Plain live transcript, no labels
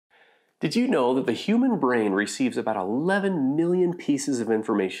Did you know that the human brain receives about 11 million pieces of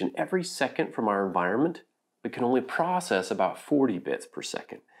information every second from our environment, but can only process about 40 bits per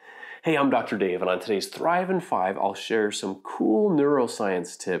second? Hey, I'm Dr. Dave, and on today's Thrive in 5, I'll share some cool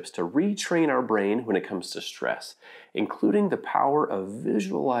neuroscience tips to retrain our brain when it comes to stress, including the power of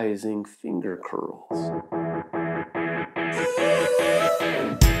visualizing finger curls.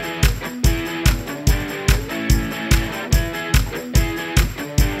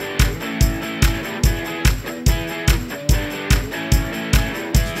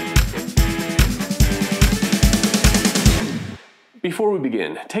 Before we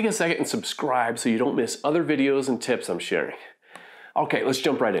begin, take a second and subscribe so you don't miss other videos and tips I'm sharing. Okay, let's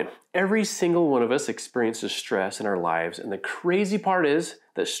jump right in. Every single one of us experiences stress in our lives, and the crazy part is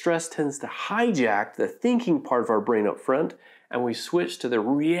that stress tends to hijack the thinking part of our brain up front, and we switch to the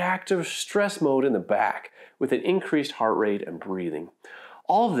reactive stress mode in the back with an increased heart rate and breathing.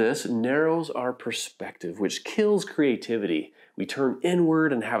 All of this narrows our perspective, which kills creativity. We turn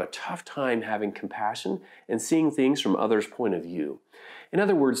inward and have a tough time having compassion and seeing things from others' point of view. In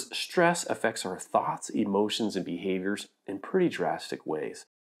other words, stress affects our thoughts, emotions, and behaviors in pretty drastic ways.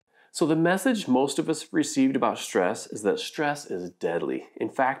 So the message most of us have received about stress is that stress is deadly. In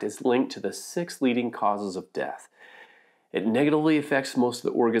fact, it's linked to the 6 leading causes of death. It negatively affects most of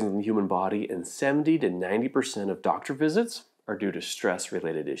the organs in the human body, and 70 to 90% of doctor visits are due to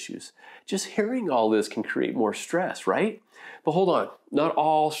stress-related issues. Just hearing all this can create more stress, right? But hold on, not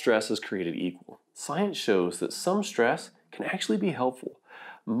all stress is created equal. Science shows that some stress can actually be helpful.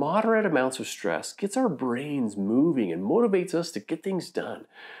 Moderate amounts of stress gets our brains moving and motivates us to get things done.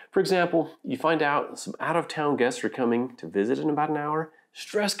 For example, you find out some out-of-town guests are coming to visit in about an hour,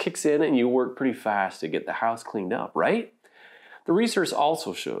 stress kicks in and you work pretty fast to get the house cleaned up, right? The research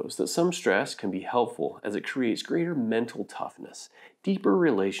also shows that some stress can be helpful as it creates greater mental toughness, deeper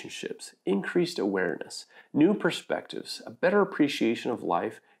relationships, increased awareness, new perspectives, a better appreciation of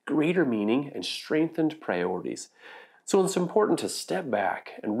life, greater meaning, and strengthened priorities. So it's important to step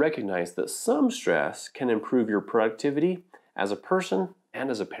back and recognize that some stress can improve your productivity as a person and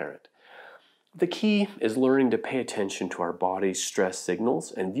as a parent. The key is learning to pay attention to our body's stress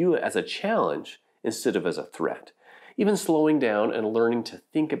signals and view it as a challenge instead of as a threat. Even slowing down and learning to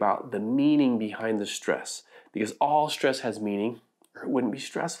think about the meaning behind the stress, because all stress has meaning or it wouldn't be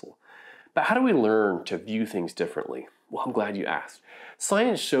stressful. But how do we learn to view things differently? Well, I'm glad you asked.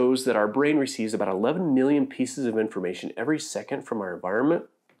 Science shows that our brain receives about 11 million pieces of information every second from our environment,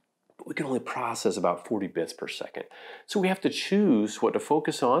 but we can only process about 40 bits per second. So we have to choose what to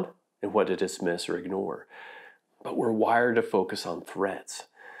focus on and what to dismiss or ignore. But we're wired to focus on threats.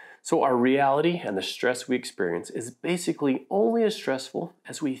 So our reality and the stress we experience is basically only as stressful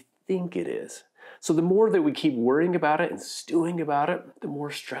as we think it is. So the more that we keep worrying about it and stewing about it, the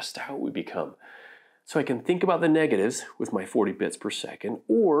more stressed out we become. So I can think about the negatives with my 40 bits per second,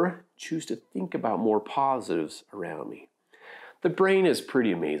 or choose to think about more positives around me. The brain is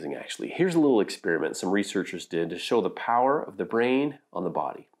pretty amazing, actually. Here's a little experiment some researchers did to show the power of the brain on the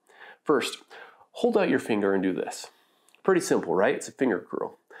body. First, hold out your finger and do this. Pretty simple, right? It's a finger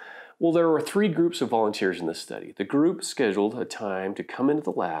curl. Well, there were 3 groups of volunteers in this study. The group scheduled a time to come into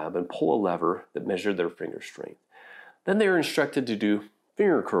the lab and pull a lever that measured their finger strength. Then they were instructed to do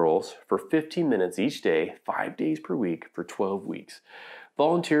finger curls for 15 minutes each day, 5 days per week for 12 weeks.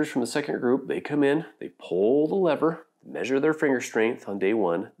 Volunteers from the second group, they come in, they pull the lever, measure their finger strength on day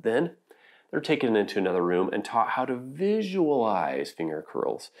 1, then they're taken into another room and taught how to visualize finger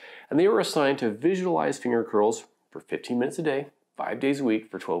curls. And they were assigned to visualize finger curls for 15 minutes a day, 5 days a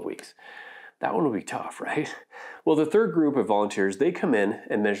week for 12 weeks. That one would be tough, right? Well, the third group of volunteers, they come in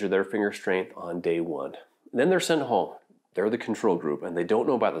and measure their finger strength on day 1. Then they're sent home. They're the control group and they don't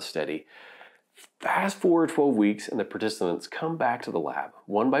know about the study. Fast forward 12 weeks and the participants come back to the lab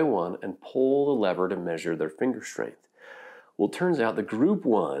one by one and pull the lever to measure their finger strength. Well, it turns out the group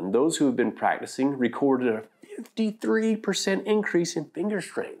 1, those who have been practicing, recorded a 53% increase in finger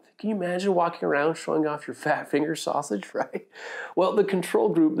strength. Can you imagine walking around showing off your fat finger sausage, right? Well, the control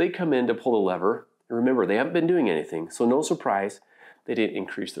group, they come in to pull the lever. And remember, they haven't been doing anything, so no surprise, they didn't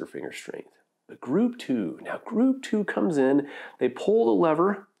increase their finger strength. But group 2 comes in, they pull the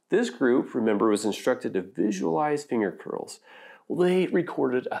lever. This group, remember, was instructed to visualize finger curls. Well, they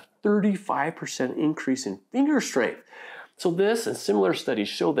recorded a 35% increase in finger strength. So this and similar studies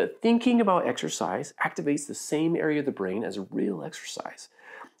show that thinking about exercise activates the same area of the brain as real exercise.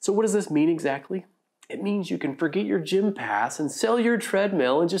 So what does this mean exactly? It means you can forget your gym pass and sell your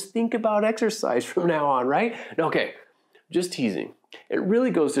treadmill and just think about exercise from now on, right? Okay, Just teasing. It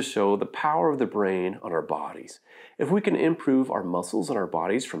really goes to show the power of the brain on our bodies. If we can improve our muscles and our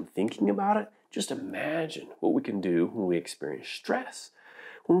bodies from thinking about it, just imagine what we can do when we experience stress.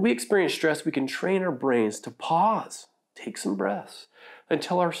 When we experience stress, we can train our brains to pause, take some breaths, and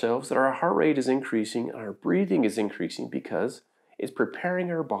tell ourselves that our heart rate is increasing and our breathing is increasing because it's preparing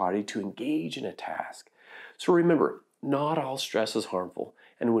our body to engage in a task. So remember, not all stress is harmful.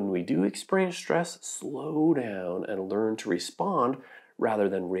 And when we do experience stress, slow down and learn to respond rather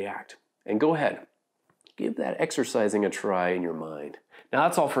than react. And go ahead, give that exercising a try in your mind. Now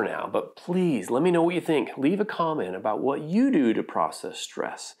that's all for now, but please let me know what you think. Leave a comment about what you do to process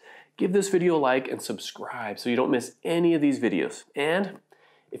stress. Give this video a like and subscribe so you don't miss any of these videos. And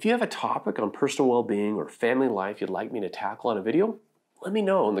if you have a topic on personal well-being or family life you'd like me to tackle on a video, let me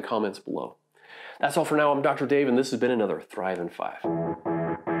know in the comments below. That's all for now. I'm Dr. Dave, and this has been another Thrive in 5.